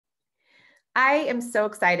I am so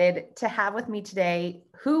excited to have with me today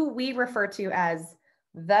who we refer to as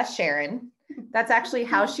the Sharon. That's actually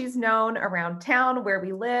how she's known around town where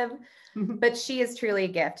we live, but she is truly a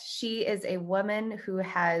gift. She is a woman who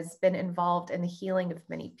has been involved in the healing of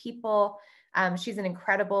many people. She's an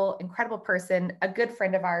incredible, incredible person, a good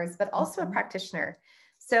friend of ours, but also a practitioner.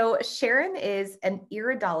 So Sharon is an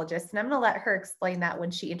iridologist, and I'm going to let her explain that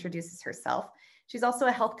when she introduces herself. She's also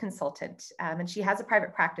a health consultant, and she has a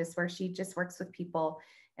private practice where she just works with people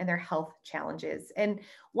and their health challenges. And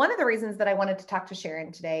one of the reasons that I wanted to talk to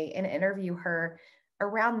Sharon today and interview her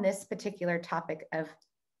around this particular topic of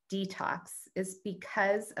detox is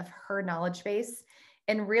because of her knowledge base.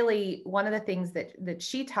 And really, one of the things that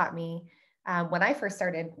she taught me when I first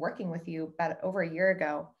started working with you about over a year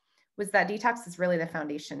ago was that detox is really the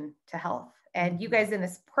foundation to health. And you guys in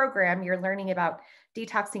this program, you're learning about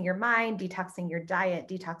detoxing your mind, detoxing your diet,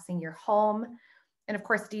 detoxing your home, and of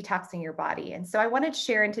course, detoxing your body. And so I wanted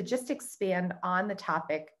Sharon to just expand on the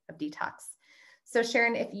topic of detox. So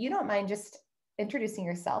Sharon, if you don't mind just introducing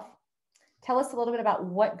yourself, tell us a little bit about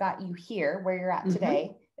what got you here, where you're at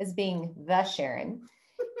today as being the Sharon.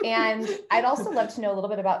 And I'd also love to know a little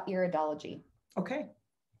bit about iridology. Okay.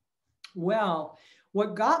 Well,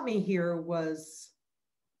 what got me here was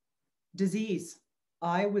disease.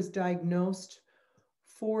 I was diagnosed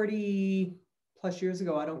 40 plus years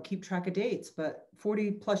ago. I don't keep track of dates, but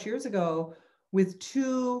 40 plus years ago with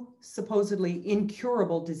two supposedly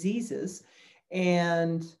incurable diseases.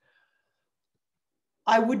 And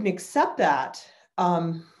I wouldn't accept that.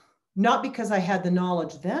 Not because I had the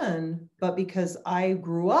knowledge then, but because I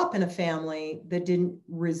grew up in a family that didn't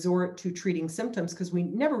resort to treating symptoms because we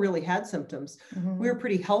never really had symptoms. We were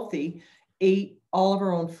pretty healthy, ate all of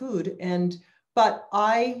our own food.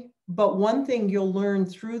 But one thing you'll learn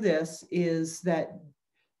through this is that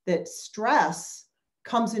stress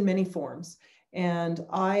comes in many forms. And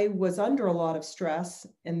I was under a lot of stress,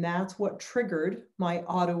 and that's what triggered my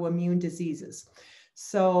autoimmune diseases.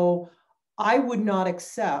 So I would not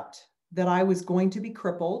accept that I was going to be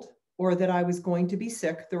crippled or that I was going to be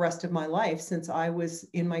sick the rest of my life. Since I was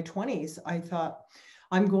in my 20s, I thought,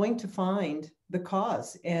 I'm going to find the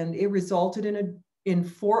cause. And it resulted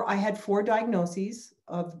I had 4 diagnoses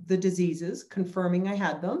of the diseases, confirming I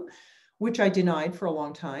had them, which I denied for a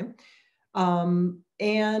long time.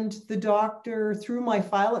 And the doctor threw my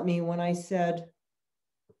file at me when I said,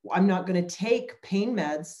 I'm not going to take pain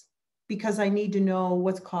meds because I need to know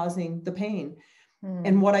what's causing the pain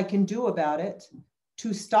and what I can do about it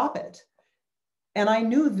to stop it. And I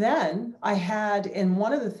knew then I had, and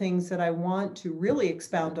one of the things that I want to really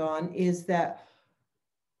expound on is that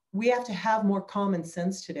we have to have more common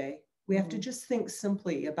sense today. We have to just think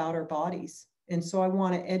simply about our bodies. And so I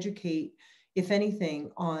want to educate, if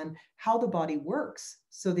anything, on how the body works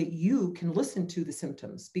so that you can listen to the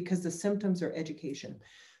symptoms, because the symptoms are education.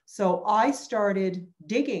 So I started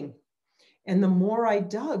digging. And the more I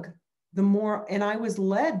dug, the more, and I was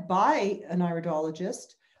led by an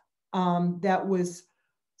iridologist that was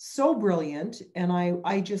so brilliant. And I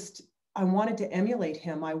wanted to emulate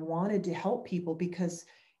him. I wanted to help people because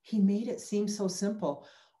he made it seem so simple.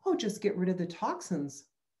 Oh, just get rid of the toxins.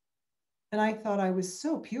 And I thought I was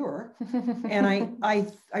so pure. And I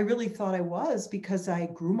really thought I was, because I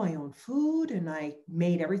grew my own food and I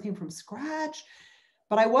made everything from scratch.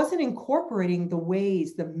 But I wasn't incorporating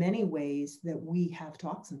the many ways that we have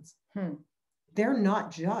toxins. They're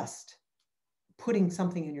not just putting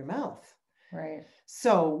something in your mouth. Right.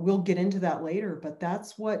 So we'll get into that later, but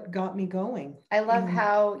that's what got me going. I love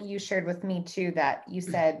how you shared with me too, that you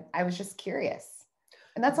said, I was just curious.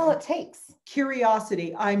 And that's all it takes.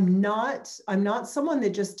 Curiosity. I'm not someone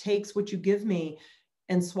that just takes what you give me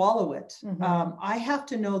and swallow it. I have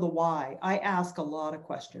to know the why. I ask a lot of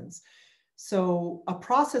questions. So a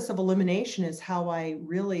process of elimination is how I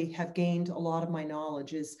really have gained a lot of my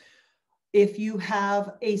knowledge, is if you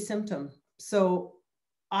have a symptom. So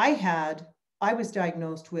I was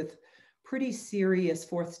diagnosed with pretty serious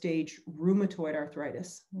 4th stage rheumatoid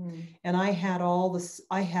arthritis. And I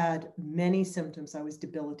had many symptoms. I was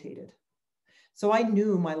debilitated. So I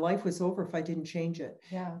knew my life was over if I didn't change it.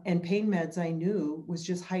 Yeah. And pain meds, I knew, was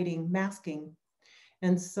just masking.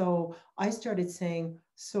 And so I started saying,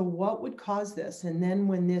 so what would cause this? And then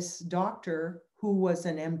when this doctor, who was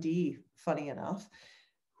an MD, funny enough,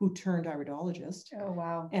 who turned iridologist. Oh,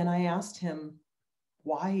 wow. And I asked him,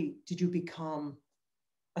 why did you become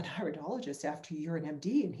an iridologist after you're an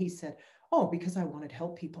MD? And he said, oh, because I wanted to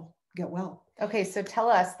help people. get well. Okay, so tell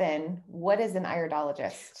us then, what is an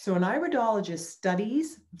iridologist? So an iridologist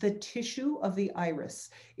studies the tissue of the iris.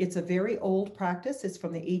 It's a very old practice. It's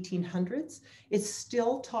from the 1800s. It's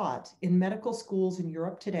still taught in medical schools in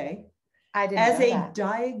Europe today I didn't as know a that.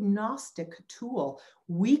 diagnostic tool.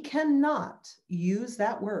 We cannot use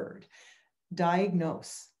that word,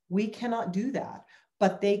 diagnose. We cannot do that,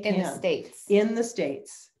 but they can. In the States. In the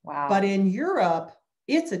States. Wow. But in Europe,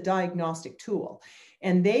 it's a diagnostic tool.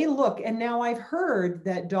 And they look, and now I've heard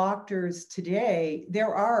that doctors today,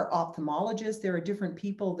 there are ophthalmologists, there are different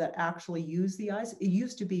people that actually use the eyes. It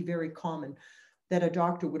used to be very common that a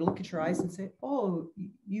doctor would look at your eyes and say, oh,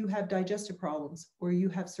 you have digestive problems, or you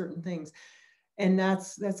have certain things. And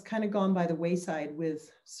that's kind of gone by the wayside with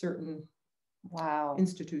certain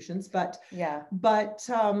institutions. But yeah.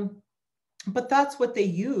 But that's what they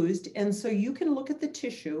used. And so you can look at the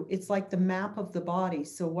tissue. It's like the map of the body.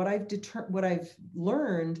 So what I've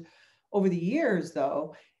learned over the years,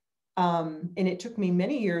 though, and it took me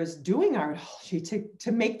many years doing iridology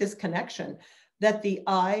to make this connection, that the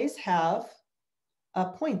eyes have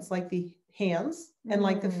points like the hands and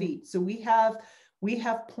like the feet. So we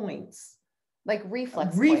have points. Like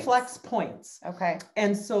reflex points. Okay.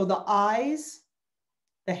 And so the eyes,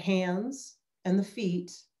 the hands, and the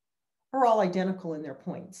feet are all identical in their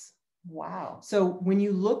points. Wow. So when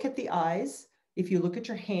you look at the eyes, if you look at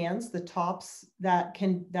your hands, the tops,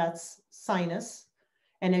 that's sinus.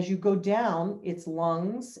 And as you go down, it's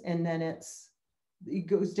lungs, and then it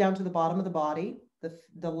goes down to the bottom of the body,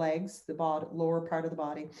 the legs, the lower part of the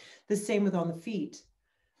body. The same with on the feet.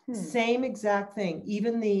 Same exact thing.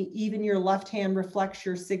 Even your left hand reflects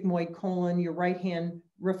your sigmoid colon, your right hand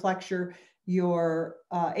reflects your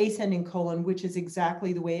ascending colon, which is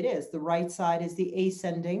exactly the way it is. The right side is the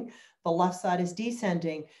ascending, the left side is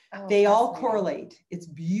descending. Oh, they all correlate. It's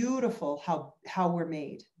beautiful how we're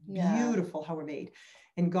made. Yeah. Beautiful how we're made.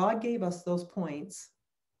 And God gave us those points,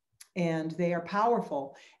 and they are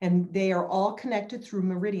powerful, and they are all connected through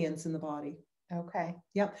meridians in the body. Okay.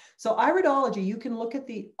 Yep. So iridology, you can look at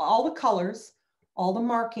all the colors, all the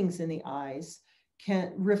markings in the eyes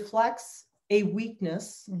reflects a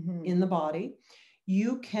weakness in the body.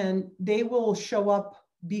 They will show up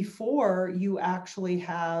before you actually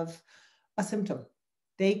have a symptom.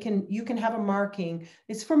 You can have a marking.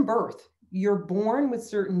 It's from birth. You're born with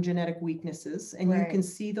certain genetic weaknesses, and you can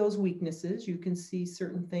see those weaknesses. You can see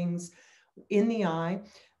certain things in the eye.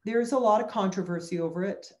 There's a lot of controversy over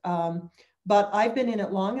it. But I've been in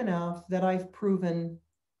it long enough that I've proven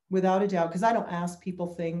without a doubt, because I don't ask people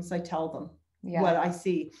things, I tell them what I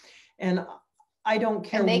see. And I don't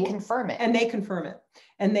care. And they confirm it. And they confirm it.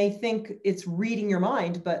 And they think it's reading your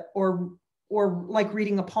mind, or like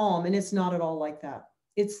reading a palm. And it's not at all like that.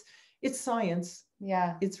 It's science.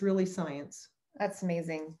 Yeah. It's really science. That's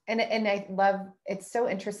amazing. And I love, it's so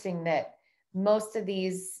interesting that most of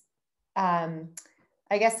these, I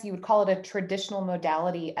guess you would call it a traditional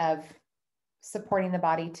modality of supporting the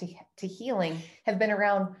body to healing, have been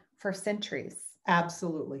around for centuries.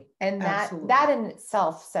 Absolutely. And that in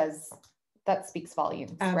itself that speaks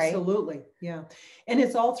volumes. Absolutely. Right? Yeah. And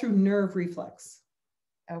it's all through nerve reflex.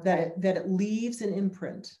 Okay. That it leaves an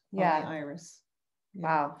imprint on the iris. Yeah.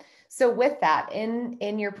 Wow. So with that,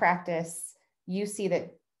 in your practice, you see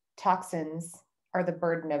that toxins are the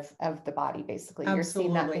burden of the body, basically. Absolutely. You're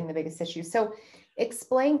seeing that being the biggest issue. So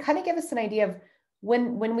explain, kind of give us an idea of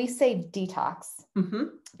when we say detox,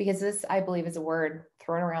 because this, I believe, is a word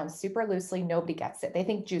thrown around super loosely. Nobody gets it. They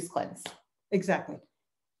think juice cleanse. Exactly.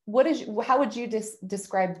 How would you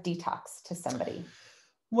describe detox to somebody?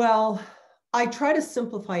 Well, I try to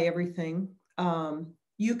simplify everything.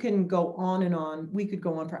 You can go on and on. We could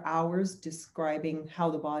go on for hours describing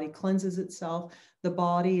how the body cleanses itself. The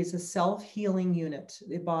body is a self-healing unit.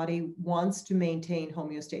 The body wants to maintain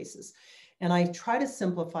homeostasis. And I try to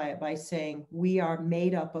simplify it by saying we are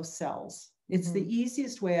made up of cells. It's the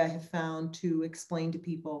easiest way I have found to explain to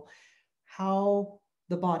people how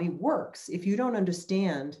the body works. If you don't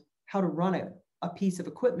understand how to run a piece of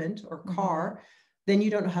equipment or car, then you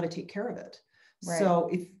don't know how to take care of it.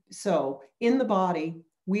 Right. So in the body,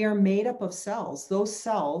 we are made up of cells. Those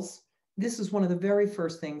cells, this is one of the very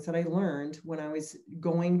first things that I learned when I was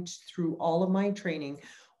going through all of my training,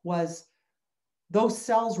 was those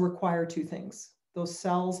cells require two things. Those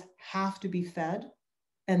cells have to be fed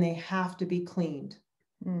and they have to be cleaned.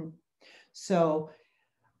 So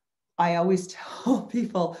I always tell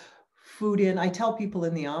people I tell people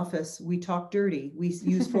in the office, we talk dirty. We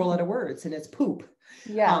use 4-letter words, and it's poop.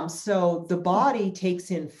 Yeah. So the body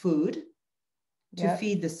takes in food to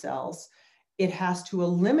feed the cells. It has to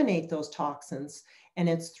eliminate those toxins, and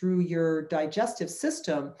it's through your digestive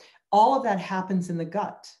system. all of that happens in the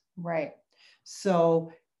gut. Right.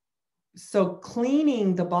 So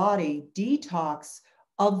cleaning the body, detox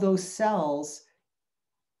of those cells,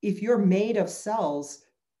 if you're made of cells,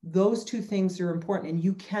 those two things are important, and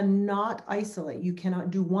you cannot isolate. You cannot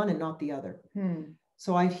do one and not the other.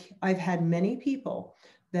 So I've had many people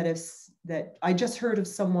that I just heard of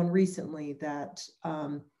someone recently that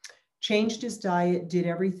changed his diet, did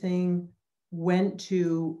everything, went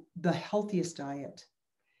to the healthiest diet,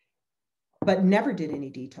 but never did any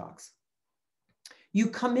detox. You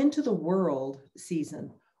come into the world,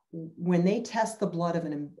 Season, when they test the blood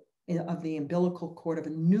of the umbilical cord of a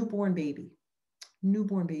newborn baby.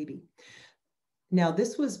 Now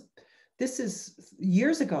this is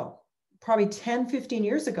years ago, probably 10, 15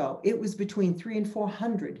 years ago. It was between 300 and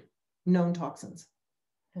 400 known toxins.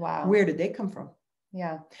 Wow. Where did they come from?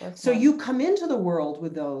 Yeah. So you come into the world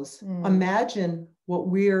with those. Imagine what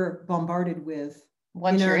we're bombarded with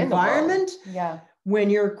once in our you're environment. In the world. Yeah.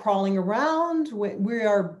 When you're crawling around, we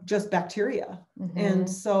are just bacteria. And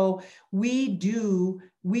so we do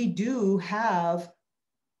have,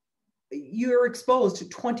 you're exposed to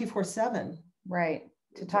 24/7. Right.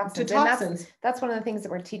 To toxins. And that's one of the things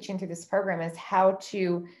that we're teaching through this program is how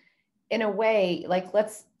to, in a way, like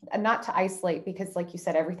let's not to isolate, because like you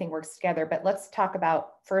said, everything works together, but let's talk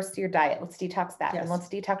about first your diet. Let's detox that. Yes. And let's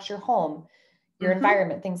detox your home, your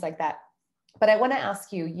environment, things like that. But I want to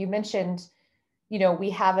ask you, you mentioned, we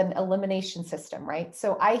have an elimination system, right?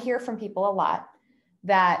 So I hear from people a lot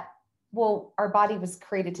that, well, our body was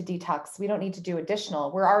created to detox. We don't need to do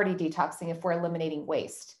additional. We're already detoxing if we're eliminating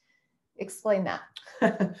waste. Explain that.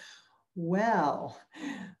 Well,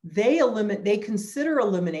 they consider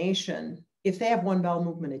elimination. If they have one bowel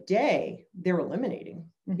movement a day, they're eliminating.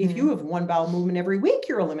 If you have one bowel movement every week,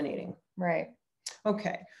 you're eliminating. Right.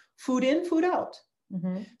 Okay. Food in, food out.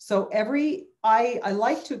 So I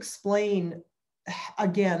like to explain,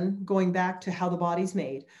 again, going back to how the body's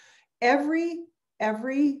made. Every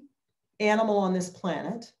animal on this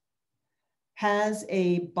planet has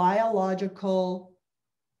a biological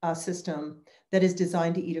system that is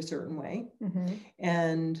designed to eat a certain way.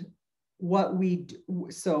 And what we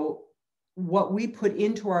put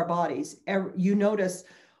into our bodies, you notice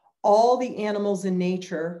all the animals in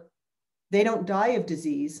nature, they don't die of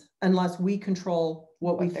disease unless we control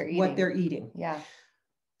what they're eating. Yeah.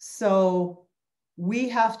 So we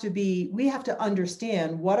have to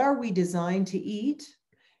understand, what are we designed to eat?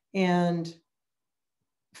 And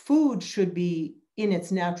food should be in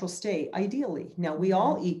its natural state, ideally. Now, we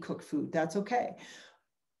all eat cooked food. That's okay.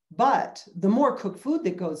 But the more cooked food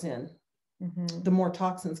that goes in, the more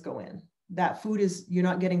toxins go in. That food you're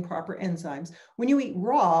not getting proper enzymes. When you eat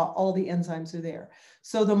raw, all the enzymes are there.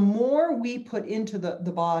 So the more we put into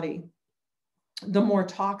the body, the more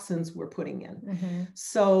toxins we're putting in.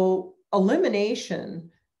 So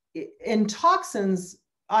elimination and toxins,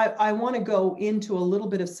 I want to go into a little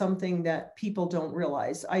bit of something that people don't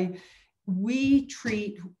realize. We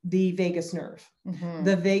treat the vagus nerve.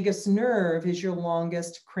 The vagus nerve is your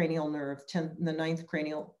longest cranial nerve, the ninth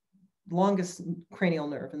longest cranial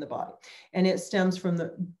nerve in the body. And it comes from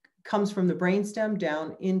the brainstem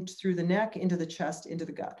down through the neck, into the chest, into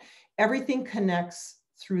the gut. Everything connects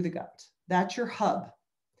through the gut. That's your hub.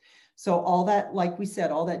 So all that, like we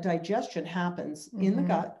said, all that digestion happens in the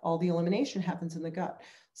gut. All the elimination happens in the gut.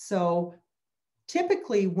 So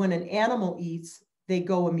typically when an animal eats, they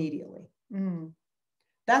go immediately.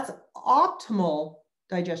 That's optimal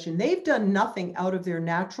digestion. They've done nothing out of their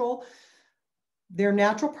natural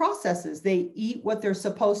processes. They eat what they're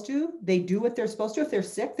supposed to. They do what they're supposed to. If they're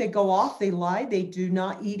sick, they go off, they lie, they do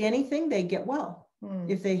not eat anything, they get well.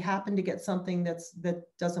 If they happen to get something that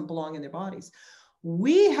doesn't belong in their bodies.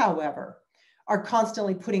 We, however, are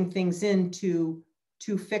constantly putting things in to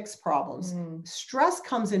fix problems. Stress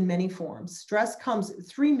comes in many forms. Stress comes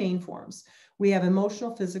three main forms. We have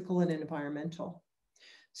emotional, physical, and environmental.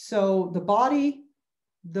 So the body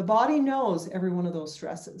knows every one of those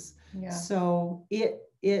stresses. Yeah. So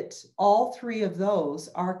all three of those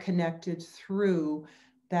are connected through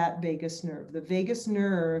that vagus nerve. The vagus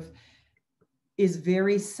nerve is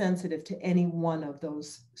very sensitive to any one of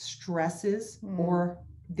those stresses, or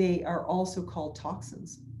they are also called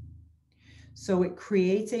toxins. So it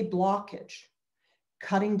creates a blockage,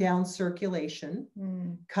 cutting down circulation,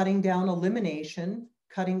 cutting down elimination,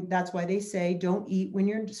 that's why they say don't eat when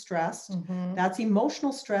you're distressed. That's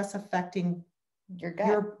emotional stress affecting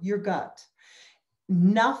your gut.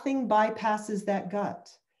 Nothing bypasses that gut.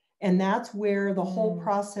 And that's where the whole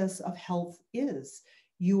process of health is.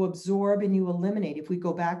 You absorb and you eliminate. If we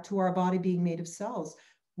go back to our body being made of cells,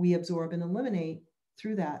 we absorb and eliminate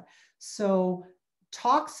through that. So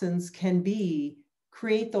toxins can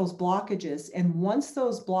create those blockages. And once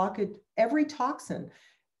those blockage, every toxin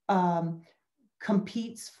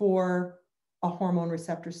competes for a hormone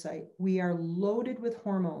receptor site. We are loaded with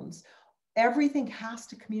hormones. Everything has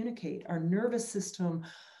to communicate. Our nervous system,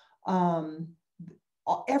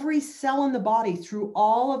 every cell in the body, through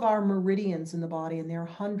all of our meridians in the body, and there are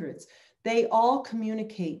hundreds, they all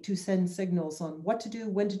communicate to send signals on what to do,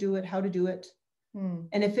 when to do it, how to do it.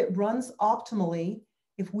 And if it runs optimally,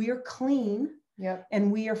 if we are clean, yep,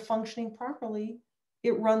 and we are functioning properly,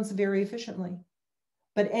 it runs very efficiently.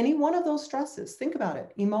 But any one of those stresses, think about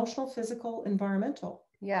it, emotional, physical, environmental.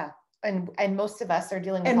 Yeah. And most of us are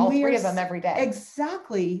dealing with all three of them every day.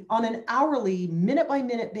 Exactly, on an hourly, minute by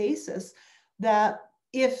minute basis,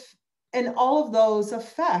 and all of those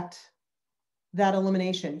affect that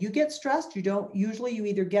elimination. You get stressed, you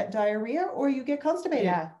either get diarrhea or you get constipated.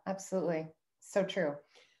 Yeah, absolutely. So true.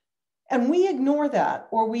 And we ignore that,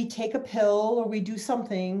 or we take a pill, or we do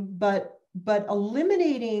something, but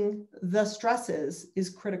eliminating the stresses is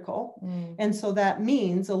critical. And so that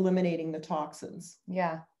means eliminating the toxins.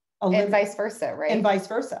 Yeah. And vice versa, right? And vice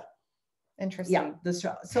versa. Interesting.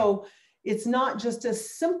 Yeah. So it's not just a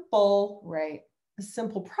simple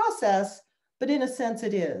process, but in a sense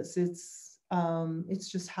it is. It's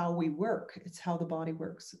just how we work. It's how the body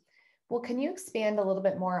works. Well, can you expand a little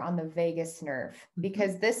bit more on the vagus nerve?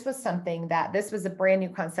 Because this was a brand new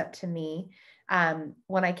concept to me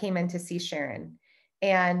when I came in to see Sharon.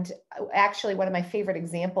 And actually, one of my favorite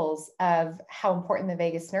examples of how important the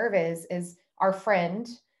vagus nerve is our friend.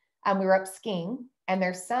 We were up skiing and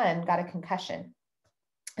their son got a concussion.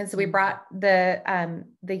 And so we brought the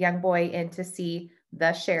young boy in to see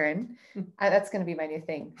the Sharon. That's going to be my new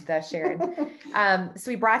thing, the Sharon.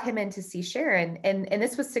 So we brought him in to see Sharon. And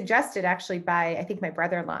this was suggested actually by, I think, my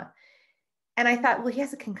brother-in-law. And I thought, well, he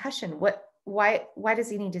has a concussion. Why does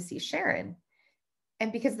he need to see Sharon?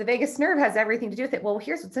 And because the vagus nerve has everything to do with it. Well,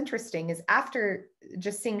 here's what's interesting is after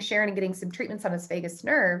just seeing Sharon and getting some treatments on his vagus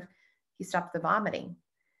nerve, he stopped the vomiting.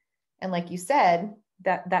 And like you said,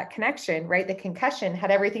 that connection, right? The concussion had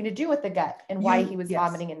everything to do with the gut and why he was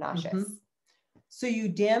vomiting and nauseous. So you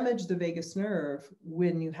damage the vagus nerve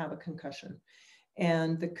when you have a concussion.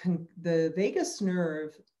 And the vagus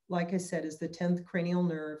nerve, like I said, is the 10th cranial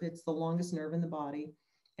nerve. It's the longest nerve in the body.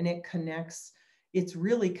 And it's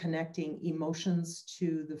really connecting emotions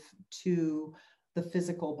to the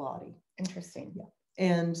physical body. Interesting. Yeah.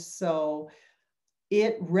 And so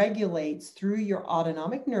it regulates through your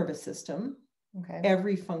autonomic nervous system,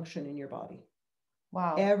 every function in your body.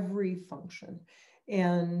 Wow. Every function.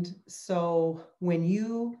 And so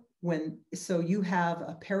you have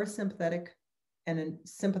a parasympathetic and a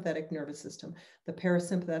sympathetic nervous system. The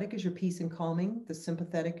parasympathetic is your peace and calming. The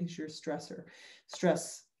sympathetic is your stress,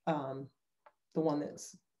 the one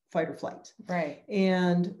that's fight or flight. Right.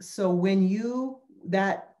 And so when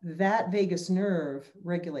that vagus nerve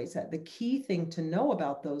regulates that. The key thing to know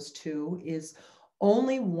about those two is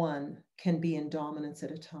only one can be in dominance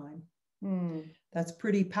at a time. That's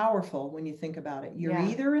pretty powerful when you think about it. You're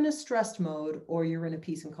either in a stressed mode or you're in a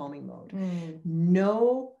peace and calming mode.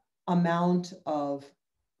 No amount of,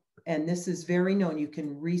 and this is very known, you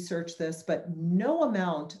can research this, but no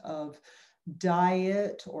amount of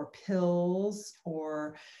diet or pills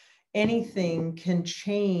or anything can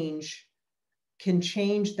change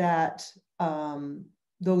that,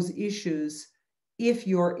 those issues if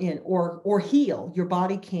you're in or heal. Your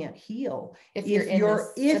body can't heal if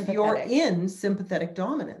you're in sympathetic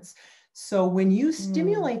dominance. So when you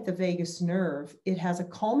stimulate the vagus nerve, it has a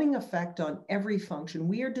calming effect on every function.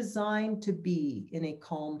 We are designed to be in a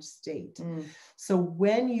calm state. So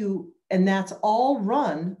and that's all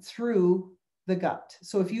run through the gut.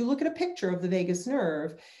 So if you look at a picture of the vagus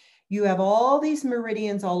nerve, you have all these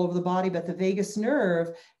meridians all over the body, but the vagus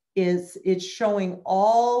nerve it's showing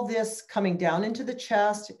all this coming down into the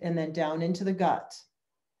chest and then down into the gut.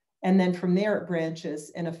 And then from there it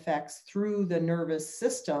branches and affects through the nervous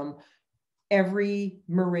system, every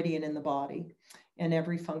meridian in the body and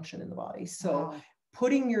every function in the body. So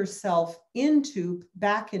putting yourself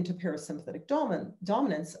back into parasympathetic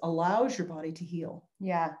dominance allows your body to heal.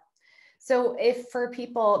 Yeah. So if for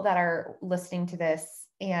people that are listening to this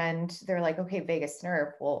and they're like, okay, vagus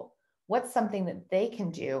nerve, well, what's something that they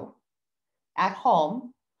can do at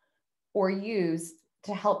home or use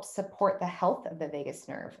to help support the health of the vagus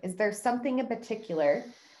nerve? Is there something in particular,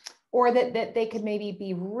 or that they could maybe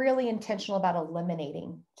be really intentional about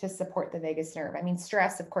eliminating to support the vagus nerve? I mean,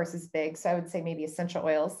 stress, of course, is big. So I would say maybe essential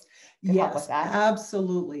oils could help with that.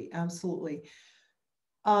 Absolutely. Absolutely.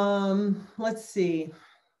 Let's see.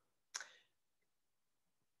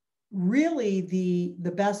 really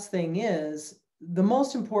the best thing is, the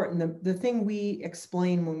most important, the thing we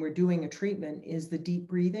explain when we're doing a treatment is the deep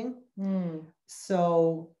breathing.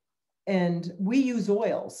 So, and we use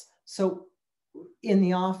oils. So in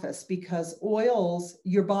the office, because oils,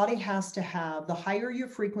 your body has to have, the higher your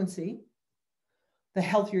frequency, the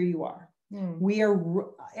healthier you are. We are,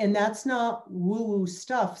 and that's not woo-woo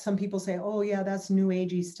stuff. Some people say, oh yeah, that's new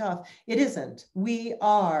agey stuff. It isn't.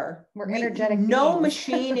 We're energetic. No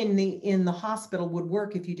machine in the hospital would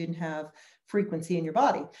work if you didn't have frequency in your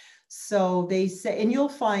body. So they say, and you'll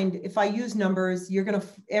find, if I use numbers, you're going to,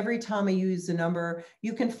 every time I use a number,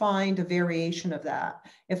 you can find a variation of that.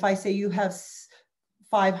 If I say you have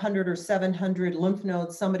 500 or 700 lymph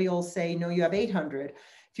nodes, somebody will say, no, you have 800.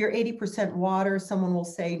 If you're 80% water, someone will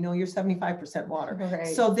say, no, you're 75% water. Right.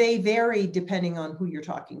 So they vary depending on who you're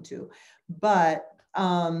talking to. But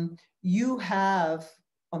you have,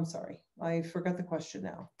 I'm sorry, I forgot the question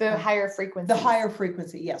now. The higher frequency. The higher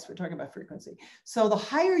frequency. Yes, we're talking about frequency. So the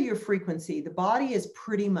higher your frequency, the body is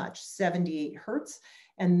pretty much 78 hertz.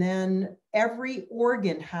 And then every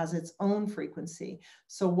organ has its own frequency.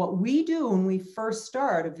 So what we do when we first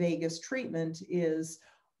start a vagus treatment is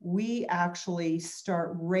we actually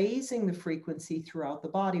start raising the frequency throughout the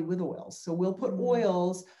body with oils. So we'll put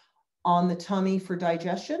oils on the tummy for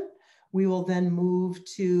digestion. We will then move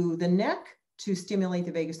to the neck to stimulate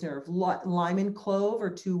the vagus nerve. Lime and clove are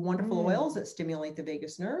two wonderful oils that stimulate the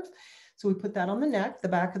vagus nerve. So we put that on the neck, the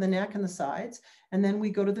back of the neck and the sides, and then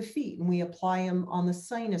we go to the feet and we apply them on the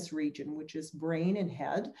sinus region, which is brain and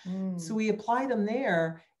head. So we apply them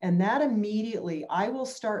there, and that immediately, I will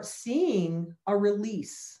start seeing a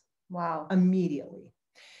release. Wow. Immediately.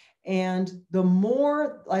 And the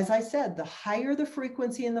more, as I said, the higher the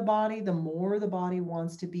frequency in the body, the more the body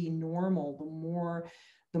wants to be normal,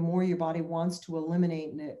 the more your body wants to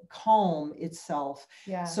eliminate and calm itself.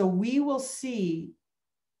 Yeah. So we will see,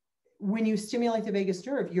 when you stimulate the vagus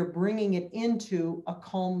nerve, you're bringing it into a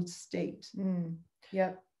calm state.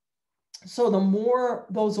 Yep. So the more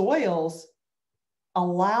those oils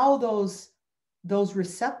allow those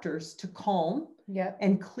receptors to calm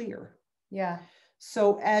and clear. Yeah.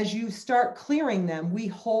 So as you start clearing them, we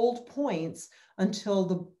hold points until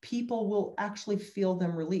the people will actually feel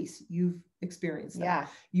them release. You've experienced that. Yeah.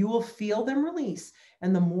 You will feel them release.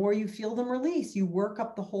 And the more you feel them release, you work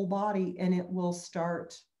up the whole body and it will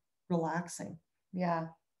start relaxing. Yeah.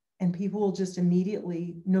 And people will just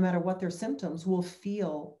immediately, no matter what their symptoms, will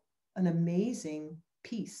feel an amazing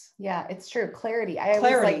peace. Yeah, it's true. Clarity. I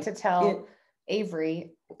always like to tell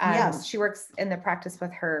Avery, yes. She works in the practice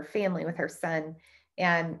with her family, with her son,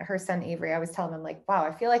 and her son, Avery, I always tell him, I'm like, wow,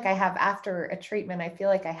 I feel like I have, after a treatment, I feel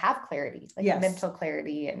like I have clarity, like mental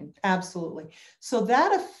clarity. And absolutely. So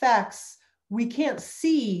that affects, we can't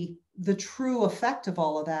see the true effect of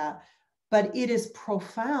all of that, but it is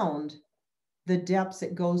profound, the depths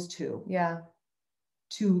it goes to. Yeah.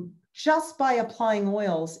 To just by applying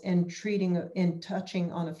oils and treating and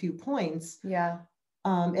touching on a few points. Yeah.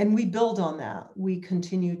 And we build on that. We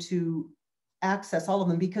continue to access all of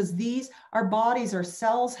them, because our bodies, our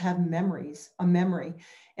cells have a memory.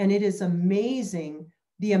 And it is amazing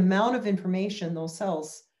the amount of information those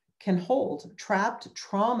cells can hold. Trapped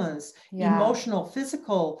traumas, emotional,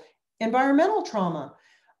 physical, environmental trauma.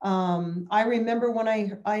 I remember when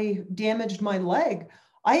I damaged my leg,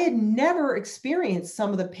 I had never experienced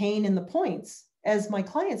some of the pain in the points as my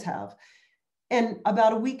clients have. And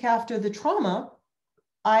about a week after the trauma,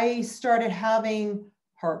 I started having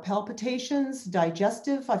heart palpitations,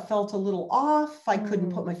 digestive. I felt a little off. I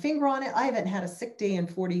couldn't put my finger on it. I haven't had a sick day in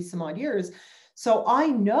 40 some odd years. So I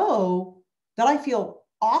know that I feel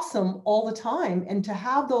awesome all the time. And to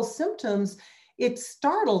have those symptoms, it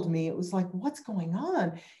startled me. It was like, what's going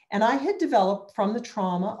on? And I had developed from the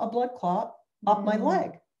trauma a blood clot up my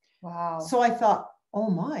leg. Wow. So I thought,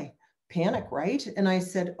 oh my, panic, right? And I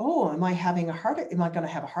said, oh, am I going to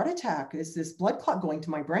have a heart attack? Is this blood clot going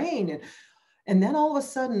to my brain? And then all of a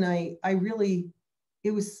sudden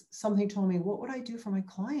it was something told me, what would I do for my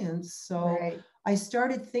clients? So I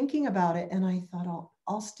started thinking about it, and I thought,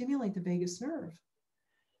 I'll stimulate the vagus nerve.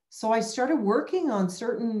 So I started working on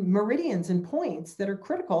certain meridians and points that are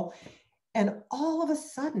critical. And all of a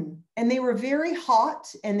sudden, and they were very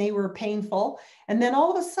hot and they were painful. And then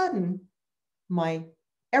all of a sudden,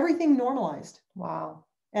 everything normalized. Wow.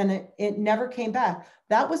 And it never came back.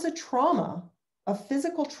 That was a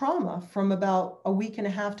physical trauma from about a week and a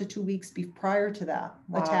half to 2 weeks prior to that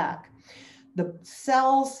attack. The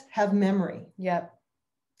cells have memory. Yep.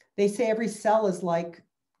 They say every cell is like,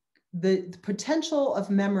 the potential of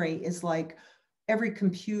memory is like every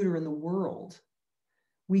computer in the world.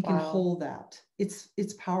 We can hold that.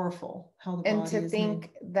 It's powerful how the and body to is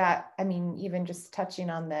think made. that, I mean, even just touching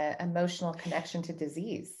on the emotional connection to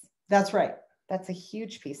disease. That's right. That's a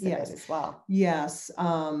huge piece of Yes. it as well. Yes.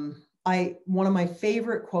 One of my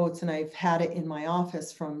favorite quotes, and I've had it in my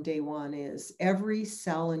office from day one, is every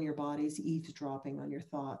cell in your body is eavesdropping on your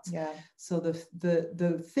thoughts. Yeah. So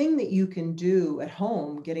the thing that you can do at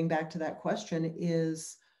home, getting back to that question,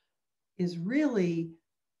 is really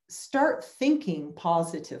start thinking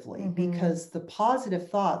positively, because the positive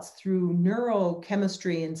thoughts, through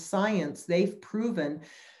neurochemistry and science, they've proven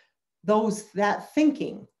that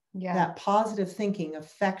thinking, that positive thinking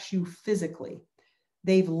affects you physically.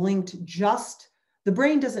 They've linked the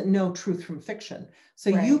brain doesn't know truth from fiction. So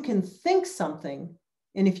you can think something,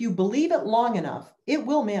 and if you believe it long enough, it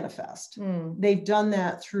will manifest. They've done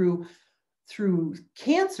that through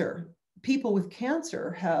cancer. People with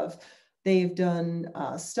cancer they've done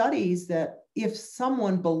studies that if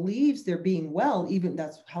someone believes they're being well, even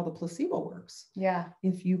that's how the placebo works. Yeah.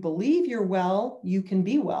 If you believe you're well, you can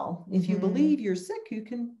be well. If you believe you're sick, you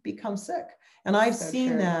can become sick. And I've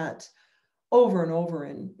seen that over and over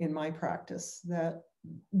in my practice, that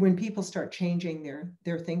when people start changing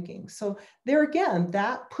their thinking. So there again,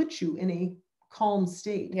 that puts you in a calm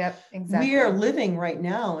state. Yep, exactly. We are living right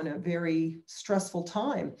now in a very stressful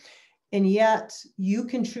time, and yet you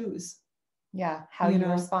can choose. Yeah, how you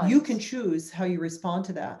respond. You can choose how you respond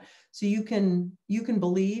to that. So you can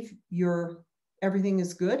believe everything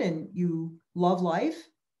is good and you love life.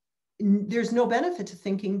 There's no benefit to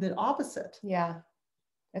thinking the opposite. Yeah,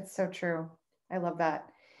 it's so true. I love that.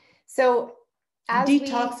 So as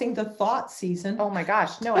detoxing the thought season. Oh my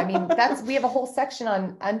gosh. No, I mean, we have a whole section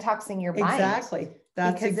on untoxing your mind. Exactly.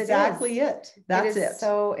 That's exactly it. That's it.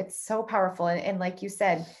 So it's so powerful. And like you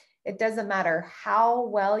said, it doesn't matter how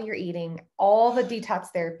well you're eating, all the detox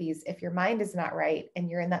therapies, if your mind is not right and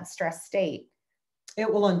you're in that stress state,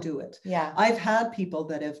 it will undo it. Yeah. I've had people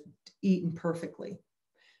that have eaten perfectly,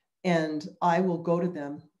 and I will go to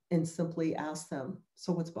them and simply ask them,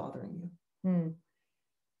 so what's bothering you?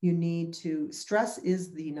 You need to, stress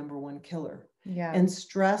is the number one killer. Yeah. And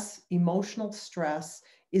emotional stress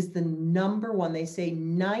is the number one. They say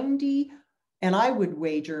 90, and I would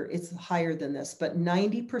wager it's higher than this, but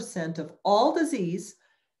 90% of all disease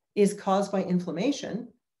is caused by inflammation,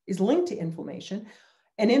 is linked to inflammation.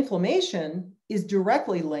 And inflammation is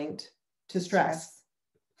directly linked to stress.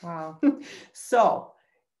 Wow. So,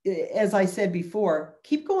 as I said before,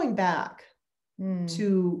 keep going back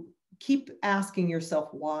to keep asking yourself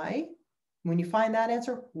why. When you find that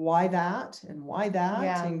answer, why that and why that?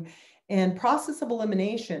 Yeah. And process of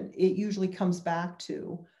elimination, it usually comes back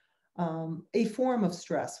to a form of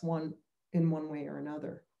stress, in one way or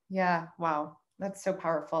another. Yeah. Wow. That's so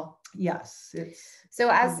powerful. Yes. So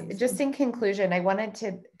just in conclusion, I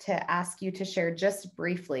wanted to ask you to share just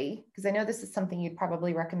briefly, because I know this is something you'd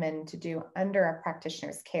probably recommend to do under a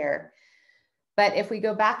practitioner's care. But if we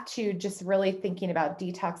go back to just really thinking about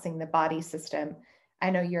detoxing the body system, I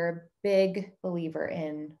know you're a big believer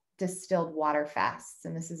in distilled water fasts,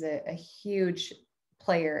 and this is a huge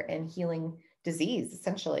player in healing disease,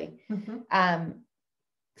 essentially.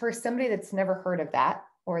 For somebody that's never heard of that,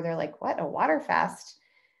 or they're like, what, a water fast?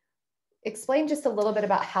 Explain just a little bit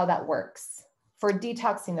about how that works for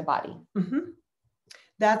detoxing the body.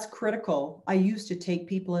 That's critical. I used to take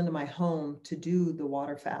people into my home to do the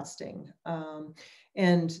water fasting.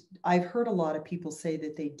 And I've heard a lot of people say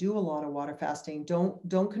that they do a lot of water fasting.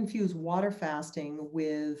 Don't confuse water fasting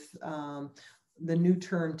with the new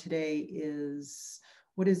term today is,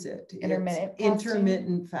 what is it?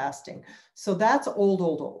 Intermittent fasting. So that's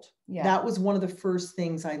old. Yeah. That was one of the first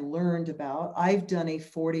things I learned about. I've done a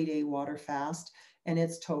 40-day water fast, and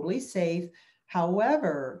it's totally safe.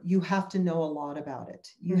 However, you have to know a lot about it.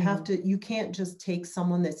 You can't just take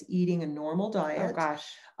someone that's eating a normal diet,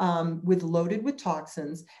 loaded with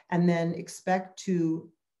toxins, and then expect to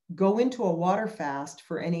go into a water fast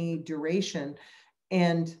for any duration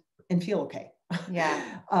and feel okay. Yeah.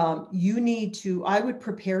 I would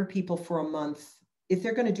prepare people for a month. If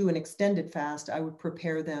they're going to do an extended fast, I would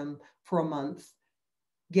prepare them for a month,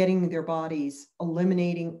 getting their bodies,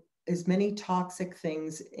 eliminating as many toxic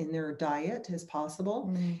things in their diet as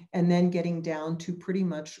possible, and then getting down to pretty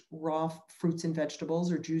much raw fruits and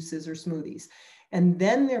vegetables or juices or smoothies. And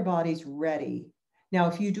then their body's ready. Now,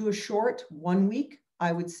 if you do a short 1 week,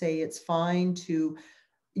 I would say it's fine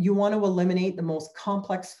you want to eliminate the most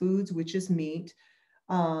complex foods, which is meat,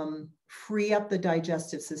 free up the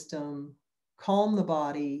digestive system, calm the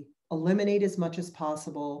body, eliminate as much as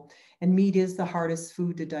possible. And meat is the hardest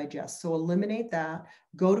food to digest. So eliminate that,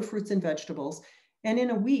 go to fruits and vegetables. And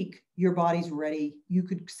in a week, your body's ready. You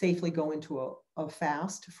could safely go into a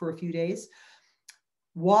fast for a few days.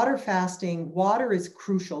 Water fasting, water is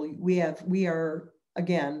crucial. We are,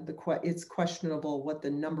 again, it's questionable what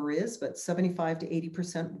the number is, but 75 to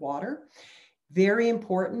 80% water. Very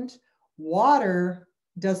important. Water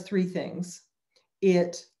does three things.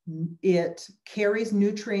 It carries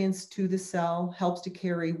nutrients to the cell, helps to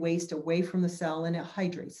carry waste away from the cell, and it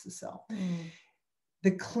hydrates the cell.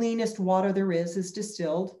 The cleanest water there is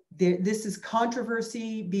distilled. This is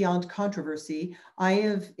controversy beyond controversy. I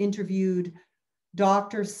have interviewed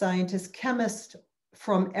doctors, scientists, chemists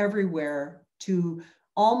from everywhere to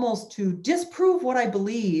disprove what I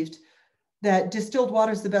believed, that distilled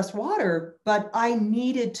water is the best water, but I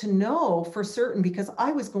needed to know for certain because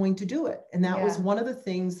I was going to do it. And that was one of the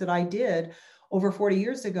things that I did over 40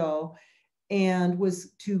 years ago, and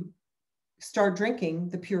was to start drinking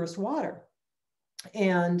the purest water.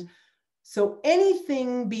 And so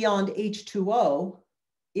anything beyond H2O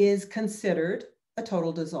is considered a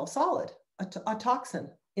total dissolved solid, a toxin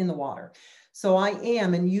in the water. So I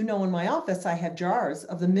am, and in my office, I have jars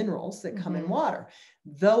of the minerals that come in water.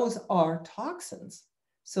 Those are toxins.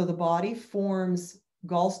 So the body forms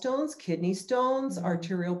gallstones, kidney stones,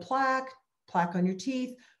 arterial plaque on your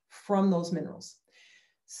teeth from those minerals.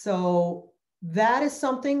 So that is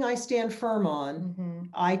something I stand firm on.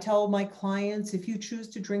 I tell my clients, if you choose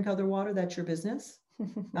to drink other water, that's your business.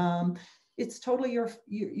 It's totally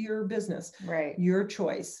your business, right? Your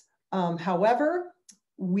choice. However,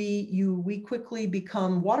 we quickly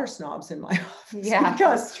become water snobs in my office. Yeah,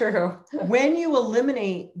 that's true. When you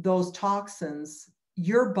eliminate those toxins,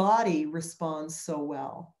 your body responds so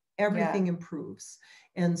well. Everything improves.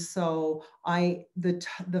 And so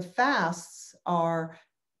the fasts are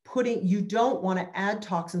you don't want to add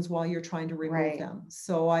toxins while you're trying to remove them.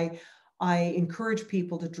 So I encourage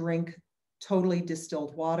people to drink totally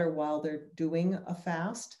distilled water while they're doing a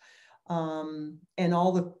fast. And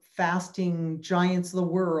all the fasting giants of the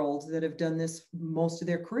world that have done this most of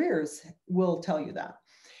their careers will tell you that.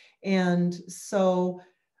 And so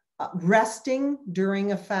resting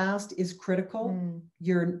during a fast is critical.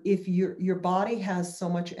 Your body has so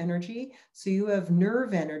much energy, so you have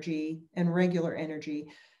nerve energy and regular energy.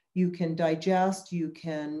 You can digest, you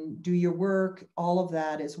can do your work, all of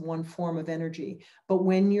that is one form of energy. But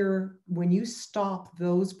when you stop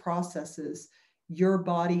those processes, your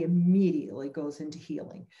body immediately goes into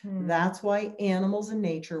healing. That's why animals in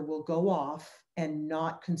nature will go off and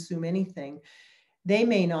not consume anything. They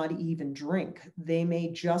may not even drink. They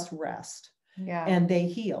may just rest. And they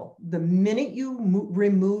heal. The minute you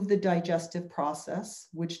remove the digestive process,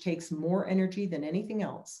 which takes more energy than anything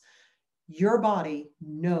else, your body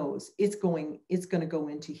knows it's going to go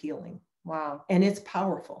into healing. Wow. And it's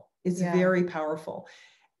powerful. It's very powerful.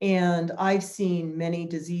 And I've seen many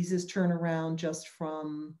diseases turn around just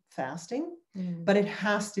from fasting, but it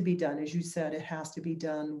has to be done. As you said, it has to be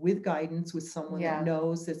done with guidance, with someone that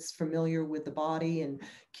knows, that's familiar with the body and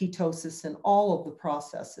ketosis and all of the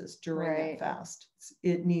processes during that fast.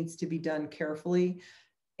 It needs to be done carefully,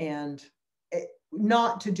 and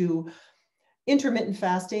not to do intermittent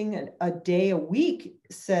fasting a day a week.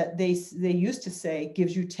 They used to say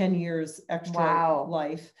gives you 10 years extra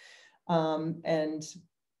life. And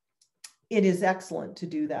it is excellent to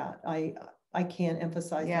do that. I can't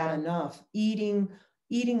emphasize that enough. Eating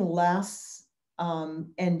less,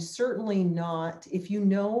 and certainly not, if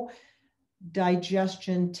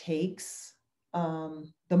digestion takes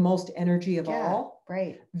the most energy of all,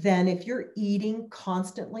 then if you're eating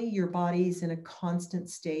constantly, your body's in a constant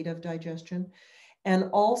state of digestion. And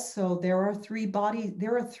also there are 3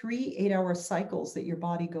 8-hour cycles that your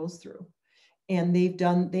body goes through. And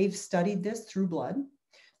they've studied this through blood.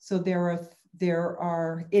 So there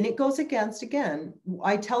are, and it goes against, again,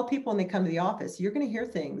 I tell people when they come to the office, you're going to hear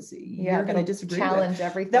things you're going to disagree with.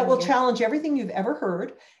 Everything. That will challenge everything you've ever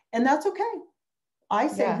heard. And that's okay. I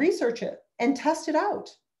say research it and test it out.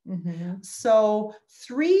 So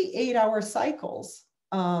 3 8-hour cycles.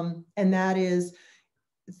 And that is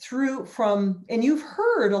and you've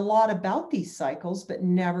heard a lot about these cycles, but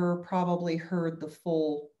never probably heard the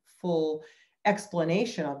full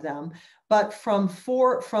explanation of them. But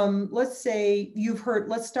let's say you've heard,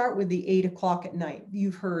 let's start with the 8 o'clock at night.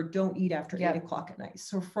 You've heard don't eat after 8 o'clock at night.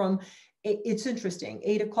 So it's interesting,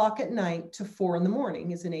 8 o'clock at night to 4 in the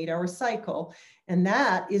morning is an 8-hour cycle. And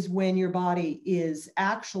that is when your body is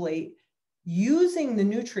actually using the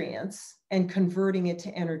nutrients and converting it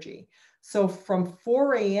to energy. So from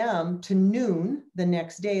 4 a.m. to noon the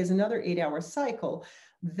next day is another 8-hour cycle.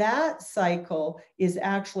 That cycle is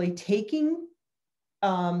actually taking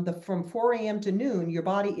from 4 a.m. to noon, your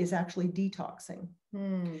body is actually detoxing.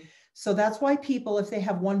 So that's why people, if they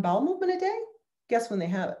have one bowel movement a day, guess when they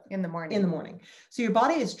have it? In the morning. In the morning. So your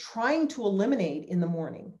body is trying to eliminate in the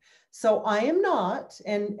morning. So I am not,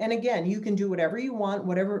 and again, you can do whatever you want,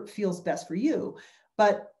 whatever feels best for you.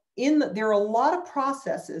 But there are a lot of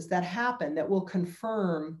processes that happen that will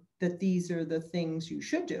confirm that these are the things you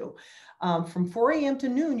should do. From 4 a.m. to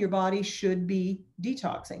noon, your body should be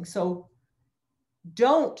detoxing. So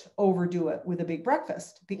don't overdo it with a big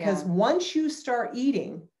breakfast, because once you start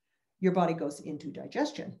eating, your body goes into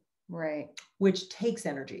digestion. Right. Which takes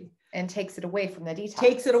energy. And takes it away from the detox.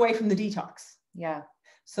 Takes it away from the detox. Yeah.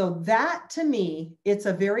 So that, to me, it's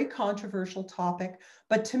a very controversial topic,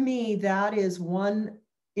 but to me, that is one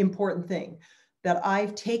important thing, that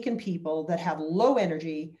I've taken people that have low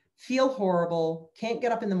energy, feel horrible, can't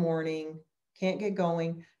get up in the morning, can't get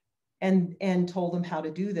going, and told them how to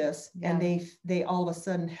do this. Yeah. And they all of a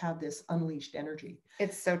sudden have this unleashed energy.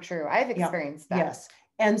 It's so true. I've experienced that. Yes.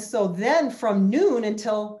 And so then from noon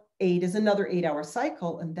until 8 is another 8-hour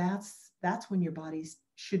cycle. And that's when your body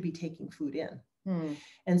should be taking food in.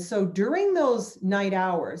 And so during those night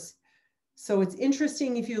hours, so it's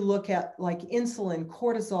interesting if you look at like insulin,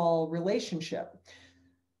 cortisol relationship.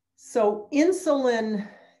 So insulin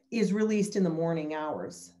is released in the morning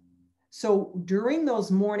hours. So during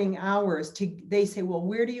those morning hours, they say, well,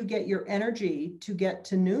 where do you get your energy to get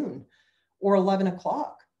to noon or 11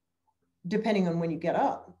 o'clock, depending on when you get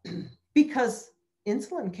up? Because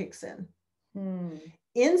insulin kicks in.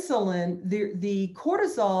 Insulin, the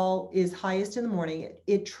cortisol is highest in the morning.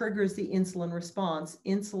 It triggers the insulin response.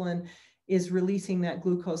 Insulin is releasing that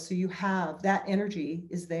glucose. So you have that energy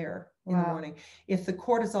is there in the morning. If the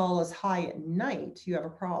cortisol is high at night, you have a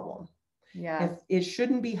problem. Yeah. If it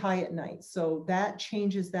shouldn't be high at night. So that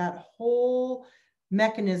changes that whole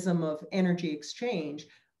mechanism of energy exchange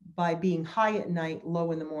by being high at night,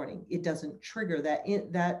 low in the morning. It doesn't trigger that.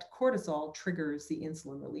 That cortisol triggers the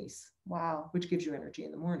insulin release. Wow. Which gives you energy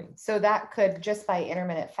in the morning. So that could, just by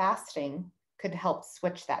intermittent fasting, could help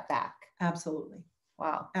switch that back. Absolutely.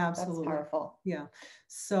 Wow. Absolutely. That's powerful. Yeah.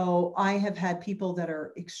 So I have had people that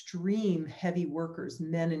are extreme heavy workers,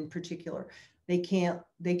 men in particular. They can't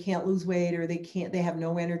lose weight, or they have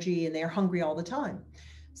no energy, and they're hungry all the time.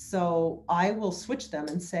 So I will switch them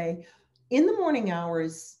and say, in the morning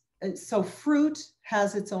hours, so fruit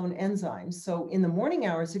has its own enzymes. So in the morning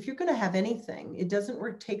hours, if you're going to have anything, it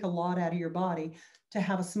doesn't take a lot out of your body to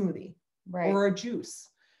have a smoothie or a juice.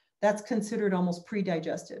 That's considered almost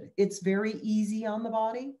pre-digested. It's very easy on the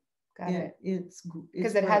body. Got it. It's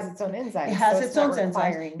because it has its own enzymes. It has its own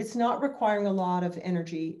enzymes. It's not requiring a lot of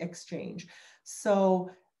energy exchange.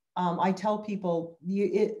 So I tell people,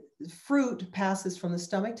 fruit passes from the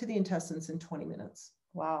stomach to the intestines in 20 minutes.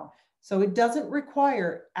 Wow. So it doesn't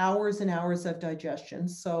require hours and hours of digestion.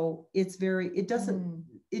 So it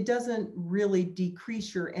doesn't really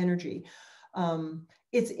decrease your energy.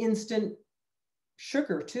 It's instant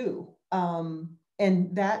sugar too.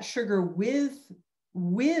 And that sugar with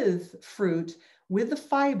fruit, with the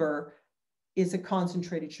fiber, is a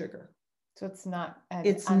concentrated sugar. So it's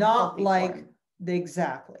not like form.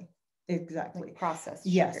 Exactly. Like processed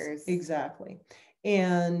yes, sugars. Exactly.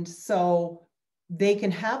 And so they can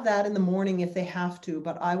have that in the morning if they have to,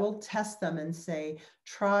 but I will test them and say,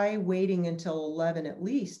 try waiting until 11 at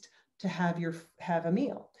least to have a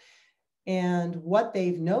meal. And what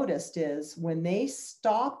they've noticed is when they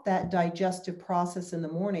stop that digestive process in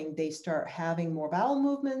the morning, they start having more bowel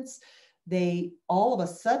movements. All of a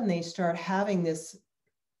sudden they start having this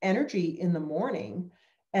energy in the morning,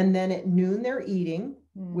 and then at noon they're eating,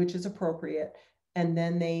 which is appropriate. And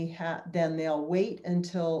then they'll wait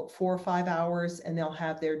until 4 or 5 hours, and they'll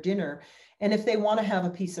have their dinner. And if they want to have a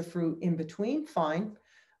piece of fruit in between, fine.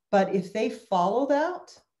 But if they follow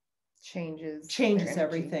that, changes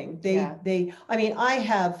everything. I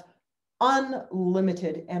have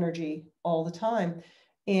unlimited energy all the time.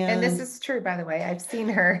 And this is true, by the way. I've seen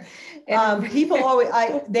her. People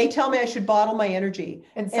they tell me I should bottle my energy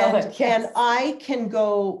and sell it. Yes. And I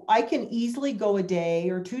can easily go a day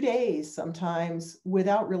or 2 days sometimes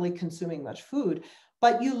without really consuming much food.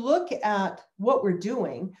 But you look at what we're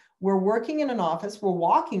doing. We're working in an office. We're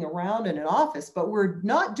walking around in an office, but we're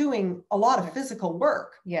not doing a lot of physical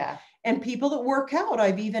work. Yeah. And people that work out,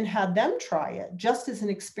 I've even had them try it just as an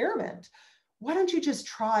experiment. Why don't you just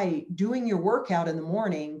try doing your workout in the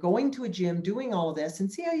morning, going to a gym, doing all of this,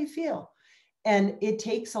 and see how you feel? And it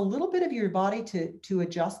takes a little bit of your body to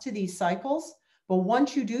adjust to these cycles. But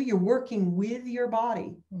once you do, you're working with your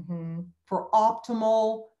body for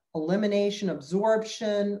optimal elimination,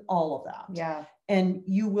 absorption, all of that. Yeah. And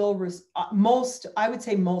you will, I would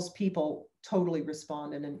say most people totally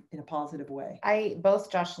respond in a positive way.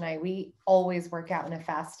 Both Josh and I, we always work out in a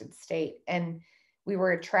fasted state. And we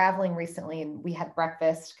were traveling recently and we had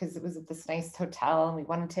breakfast because it was at this nice hotel and we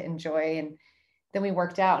wanted to enjoy. And then we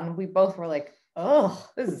worked out and we both were like, oh,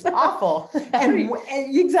 this is awful. and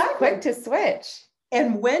exactly. Quick to switch.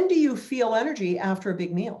 And when do you feel energy after a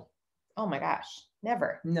big meal? Oh my gosh,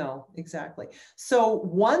 never. No, exactly. So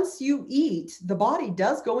once you eat, the body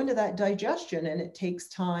does go into that digestion, and it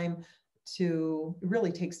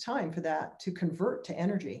really takes time for that to convert to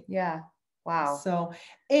energy. Yeah. Wow. So,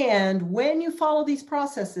 and when you follow these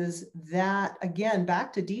processes, that again,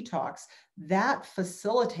 back to detox, that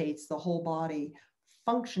facilitates the whole body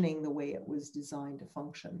functioning the way it was designed to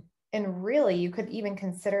function. And really, you could even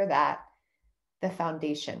consider that the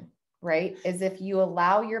foundation, right? Is if you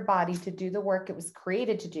allow your body to do the work it was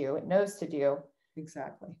created to do, it knows to do.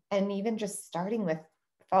 Exactly. And even just starting with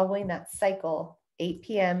following that cycle, 8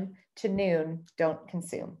 p.m. to noon, don't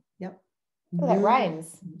consume. Yep. Oh, that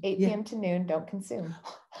rhymes. 8 p.m. to noon, don't consume.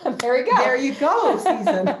 There we go. There you go,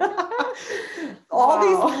 Susan. All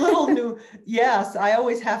these little yes, I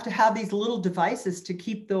always have to have these little devices to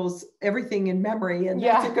keep everything in memory. And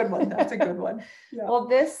that's a good one. That's a good one. Yeah. Well,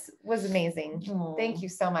 this was amazing. Oh. Thank you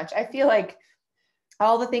so much. I feel like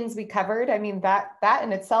all the things we covered, I mean, that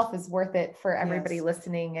in itself is worth it for everybody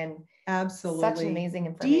listening, and absolutely such amazing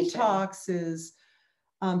information. Detox is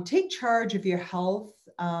take charge of your health.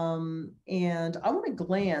 And I want to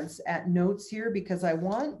glance at notes here because I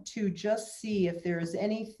want to just see if there's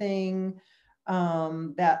anything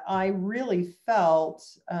that I really felt,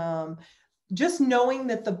 just knowing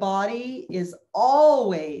that the body is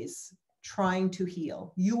always trying to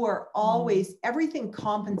heal. You are always, everything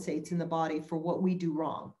compensates in the body for what we do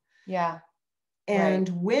wrong. Yeah. And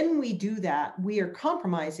when we do that, we are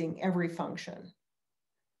compromising every function.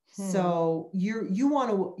 So you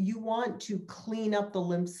want to clean up the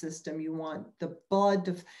lymph system. You want the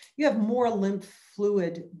blood you have more lymph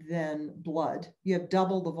fluid than blood. You have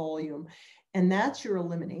double the volume, and that's your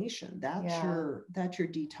elimination. That's your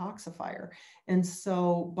detoxifier. And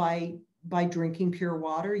so by drinking pure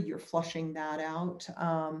water, you're flushing that out.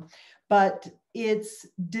 But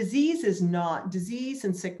disease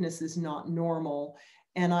and sickness is not normal.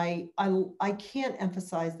 And I can't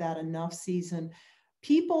emphasize that enough, Susan.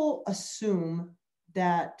 People assume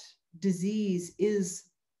that disease is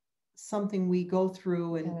something we go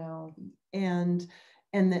through and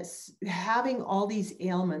that's having all these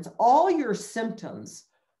ailments, all your symptoms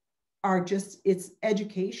are just, it's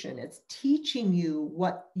education. It's teaching you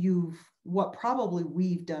what probably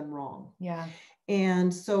we've done wrong. Yeah.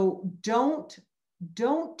 And so don't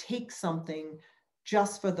take something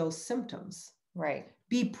just for those symptoms. Right.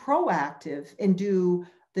 Be proactive and do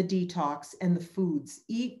the detox and the foods.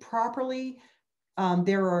 Eat properly.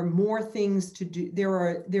 There are more things to do.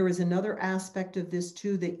 There is another aspect of this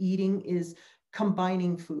too. The eating is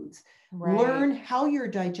combining foods. Right. Learn how your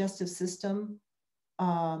digestive system,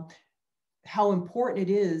 how important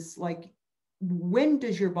it is. Like, when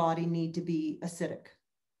does your body need to be acidic?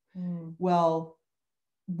 Well,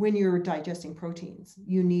 when you're digesting proteins,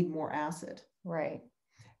 you need more acid. Right.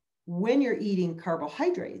 When you're eating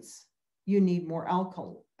carbohydrates, you need more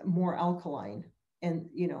alkaline and,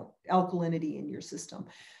 alkalinity in your system.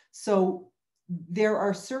 So there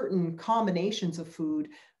are certain combinations of food.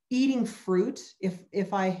 Eating fruit,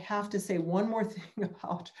 if I have to say one more thing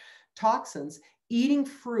about toxins, eating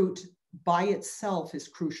fruit by itself is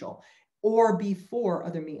crucial, or before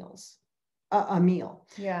other meals, a meal.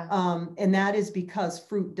 Yeah. And that is because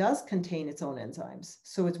fruit does contain its own enzymes.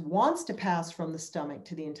 So it wants to pass from the stomach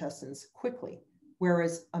to the intestines quickly,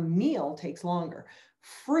 whereas a meal takes longer.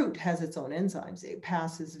 Fruit has its own enzymes. It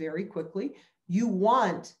passes very quickly. You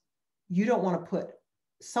don't want to put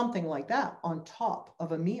something like that on top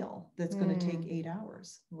of a meal that's going to take 8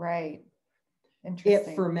 hours. Right.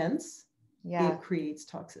 Interesting. It ferments. Yeah. It creates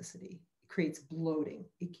toxicity. It creates bloating.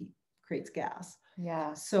 It creates gas.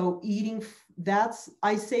 Yeah. So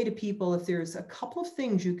I say to people, if there's a couple of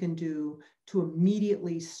things you can do to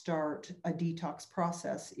immediately start a detox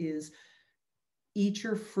process, is eat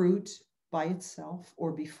your fruit by itself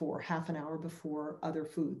or before, half an hour before other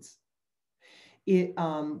foods.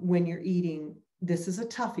 When you're eating, this is a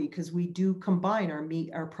toughie because we do combine our meat,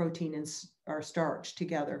 our protein, and our starch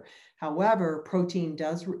together. However, protein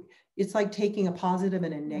it's like taking a positive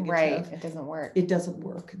and a negative. Right. It doesn't work. It doesn't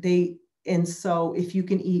work. And so if you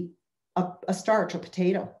can eat a starch, a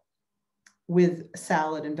potato with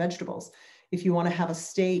salad and vegetables, if you want to have a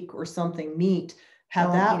steak or something, meat,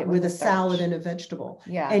 have that with a salad and a vegetable.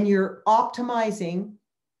 Yeah. And you're optimizing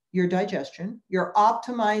your digestion, you're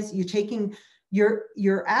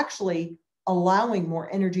actually allowing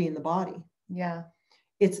more energy in the body. Yeah.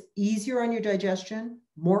 It's easier on your digestion,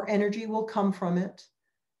 more energy will come from it,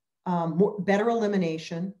 better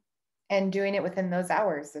elimination. And doing it within those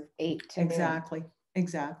hours of 8 to Exactly. noon.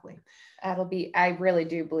 Exactly. I really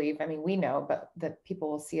do believe, I mean, we know, but that people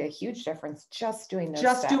will see a huge difference just doing those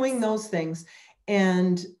steps. Doing those things.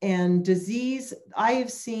 And disease, I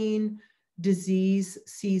have seen disease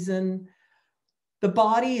season. The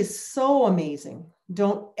body is so amazing.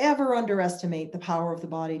 Don't ever underestimate the power of the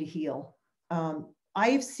body to heal.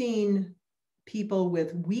 I've seen people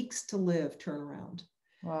with weeks to live turn around.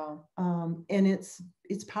 Wow. And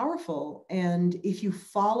it's powerful. And if you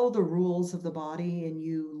follow the rules of the body and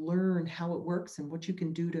you learn how it works and what you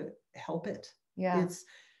can do to help it, yeah,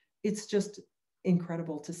 it's just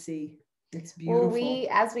incredible to see. It's beautiful. Well,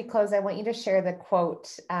 as we close, I want you to share the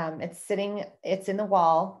quote. It's in the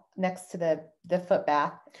wall next to the foot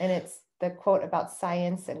bath, and it's the quote about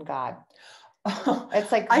science and God.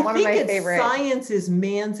 It's like one of my favorite. Science is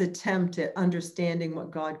man's attempt at understanding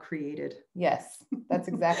what God created. Yes, that's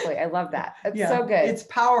exactly. I love that. It's so good. It's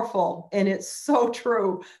powerful and it's so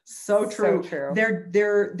true. So true.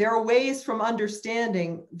 There are ways from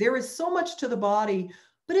understanding. There is so much to the body,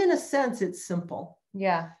 but in a sense, it's simple.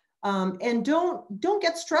 Yeah. And don't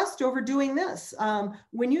get stressed over doing this.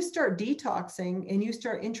 When you start detoxing and you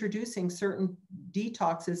start introducing certain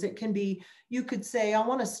detoxes, it can be, you could say, I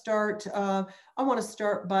want to start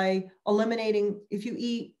by eliminating, if you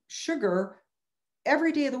eat sugar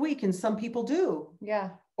every day of the week, and some people do. Yeah.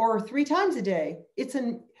 Or 3 times a day.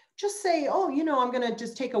 Just say, oh, I'm going to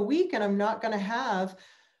just take a week and I'm not going to have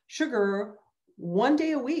sugar 1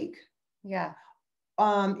 day a week. Yeah.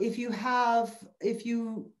 If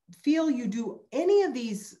you feel you do any of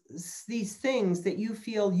these things that you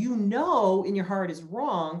feel in your heart is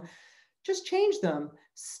wrong, just change them.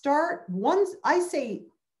 Start once.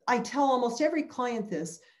 I tell almost every client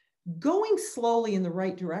this, going slowly in the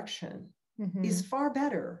right direction is far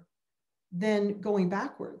better than going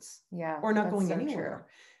backwards or not going anywhere.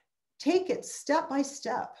 True. Take it step by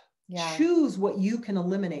step. Yeah. Choose what you can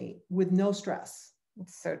eliminate with no stress.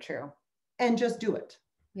 It's so true. And just do it.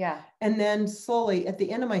 Yeah. And then slowly at the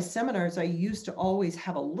end of my seminars, I used to always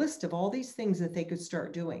have a list of all these things that they could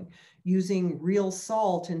start doing, using real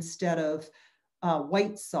salt instead of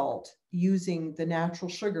white salt, using the natural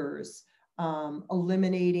sugars,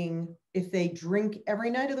 eliminating, if they drink every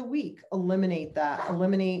night of the week, eliminate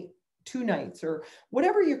 2 nights or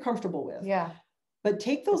whatever you're comfortable with. Yeah. But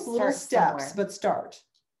take those little steps, somewhere. But start.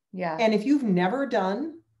 Yeah. And if you've never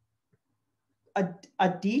done a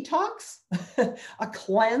detox, a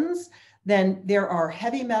cleanse, then there are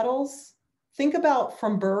heavy metals. Think about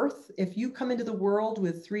from birth, if you come into the world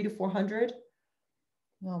with 300 to 400.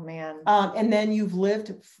 Oh man. And then you've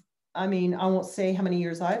lived, I won't say how many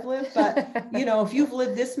years I've lived, but if you've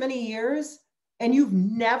lived this many years and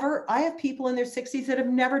I have people in their 60s that have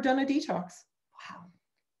never done a detox.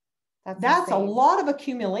 Wow. That's a lot of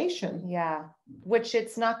accumulation. Yeah. Which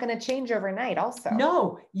it's not going to change overnight also.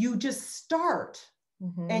 No, you just start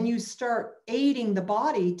and you start aiding the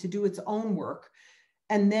body to do its own work.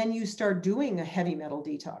 And then you start doing a heavy metal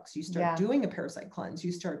detox. You start doing a parasite cleanse.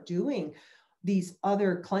 You start doing these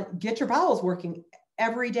other get your bowels working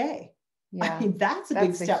every day. Yeah. That's a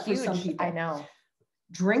big step for some people. I know.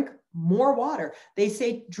 Drink more water. They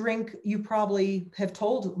say you probably have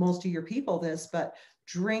told most of your people this, but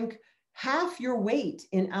drink half your weight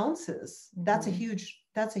in ounces. That's a huge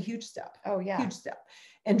step. Oh yeah. Huge step.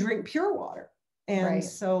 And drink pure water. And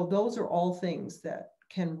so those are all things that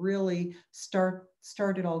can really start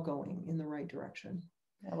it all going in the right direction.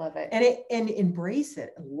 I love it. And embrace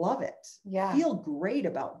it. Love it. Yeah. Feel great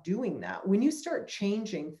about doing that. When you start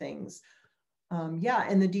changing things,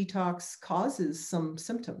 and the detox causes some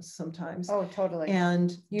symptoms sometimes. Oh, totally.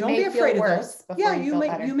 And don't be afraid of those. Yeah,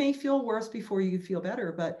 you may feel worse before you feel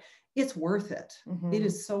better, but it's worth it. It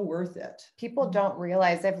is so worth it. People don't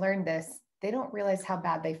realize, I've learned this, they don't realize how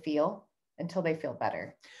bad they feel until they feel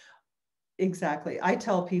better. Exactly. I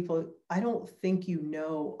tell people, I don't think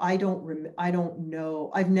I don't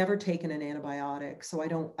know. I've never taken an antibiotic,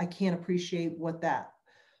 so I can't appreciate what that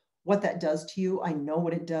does to you. I know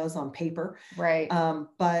what it does on paper. Right.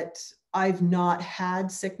 But I've not had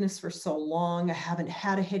sickness for so long. I haven't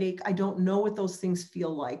had a headache. I don't know what those things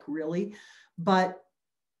feel like really, but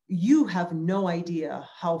you have no idea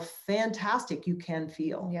how fantastic you can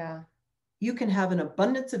feel. Yeah. You can have an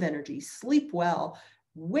abundance of energy, sleep well,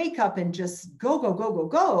 wake up and just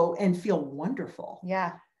go and feel wonderful.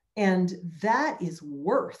 Yeah. And that is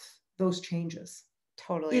worth those changes.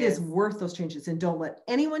 Totally. It is worth those changes. And don't let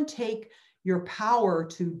anyone take your power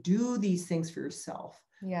to do these things for yourself.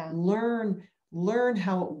 Yeah. Learn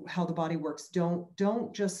how the body works. Don't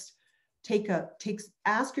just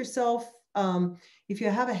ask yourself, if you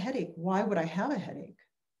have a headache, why would I have a headache?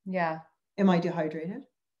 Yeah. Am I dehydrated?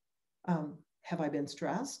 Have I been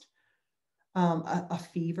stressed? A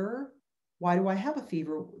fever? Why do I have a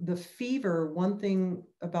fever? The fever, one thing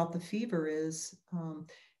about the fever is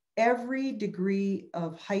every degree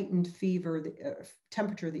of heightened fever,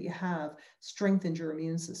 temperature that you have strengthens your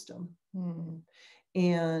immune system.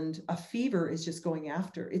 And a fever is just going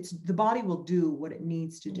after. The body will do what it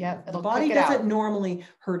needs to do. Yep, the body doesn't normally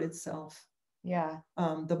hurt itself. Yeah.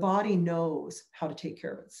 The body knows how to take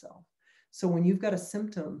care of itself. So when you've got a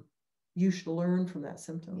symptom, you should learn from that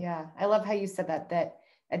symptom. Yeah. I love how you said that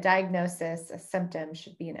a diagnosis, a symptom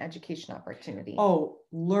should be an education opportunity. Oh,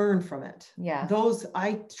 learn from it. Yeah. Those,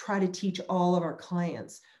 I try to teach all of our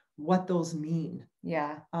clients what those mean.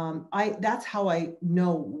 Yeah. That's how I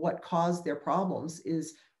know what caused their problems,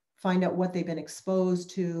 is find out what they've been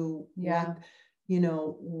exposed to. Yeah.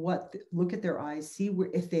 Look at their eyes, see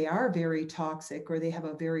if they are very toxic or they have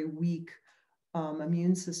a very weak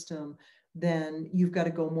immune system, then you've got to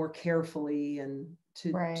go more carefully and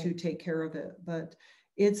to take care of it. But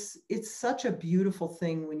it's such a beautiful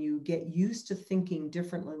thing when you get used to thinking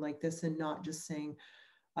differently like this and not just saying,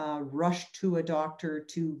 rush to a doctor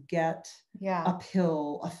to get a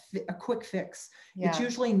pill, a quick fix. Yeah.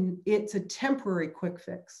 It's a temporary quick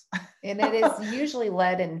fix. And it is usually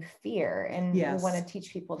led in fear. And yes. We want to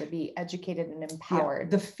teach people to be educated and empowered.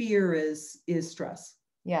 Yeah. The fear is stress.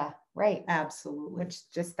 Yeah, right. Absolutely.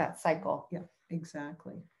 Which just that cycle. Yeah,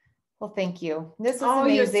 exactly. Well, thank you. This was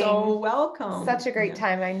amazing. You're so welcome. Such a great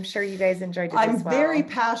time. I'm sure you guys enjoyed it as well. I'm very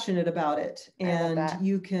passionate about it. And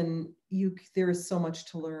there is so much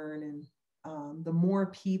to learn. And the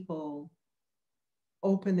more people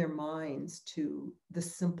open their minds to the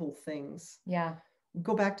simple things. Yeah.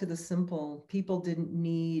 Go back to the simple. People didn't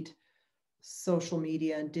need social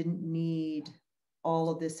media and didn't need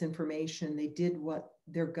all of this information. They did what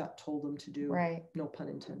their gut told them to do. Right. No pun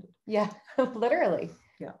intended. Yeah, literally.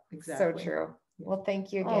 Yeah, exactly. So true. Well,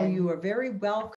 thank you again. Oh, you are very welcome.